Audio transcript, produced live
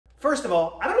First of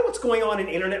all, I don't know what's going on in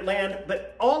internet land,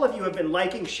 but all of you have been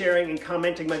liking, sharing, and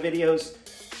commenting my videos.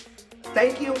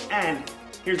 Thank you, and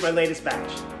here's my latest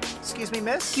batch. Excuse me,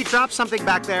 miss? You dropped something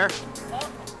back there.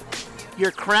 You're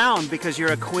crowned because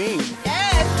you're a queen.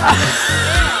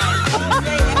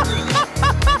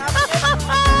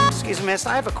 Excuse me, miss,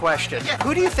 I have a question.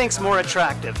 Who do you think's more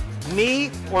attractive, me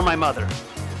or my mother?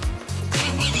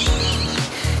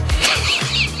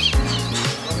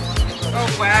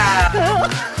 Oh, wow.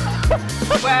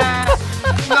 Wow.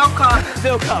 No comment.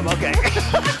 No comment, okay.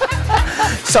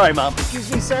 Sorry, Mom. Excuse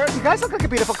me, sir. You guys look like a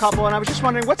beautiful couple, and I was just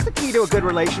wondering, what's the key to a good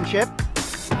relationship?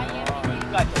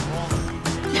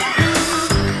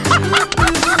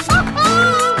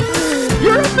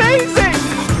 You're amazing!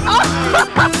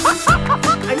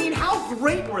 I mean, how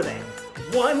great were they?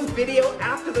 One video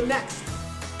after the next.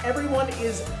 Everyone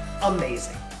is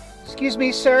amazing. Excuse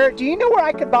me, sir. Do you know where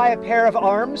I could buy a pair of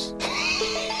arms?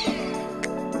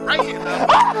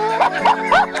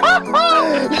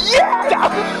 Yeah!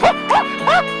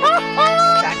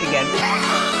 Back again.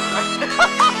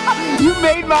 You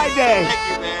made my day.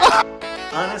 Thank you, man.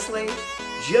 Honestly,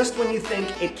 just when you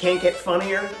think it can't get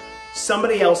funnier,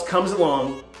 somebody else comes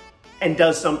along and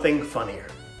does something funnier.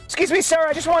 Excuse me, sir.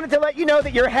 I just wanted to let you know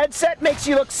that your headset makes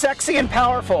you look sexy and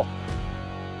powerful.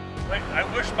 I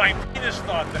wish my penis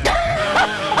thought that.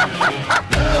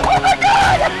 Oh my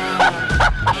God!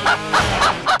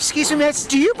 Excuse me, miss.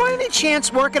 Do you by any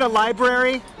chance work at a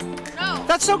library? No.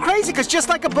 That's so crazy, because just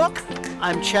like a book,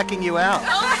 I'm checking you out.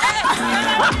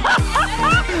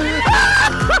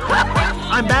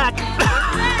 I'm back.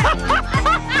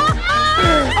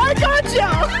 I got you.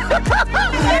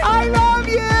 I love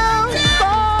you.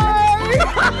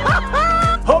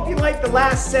 Bye. Hope you liked the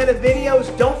last set of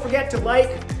videos. Don't forget to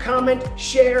like, comment,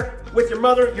 share with your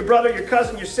mother, your brother, your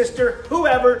cousin, your sister,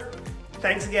 whoever.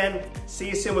 Thanks again. See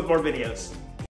you soon with more videos.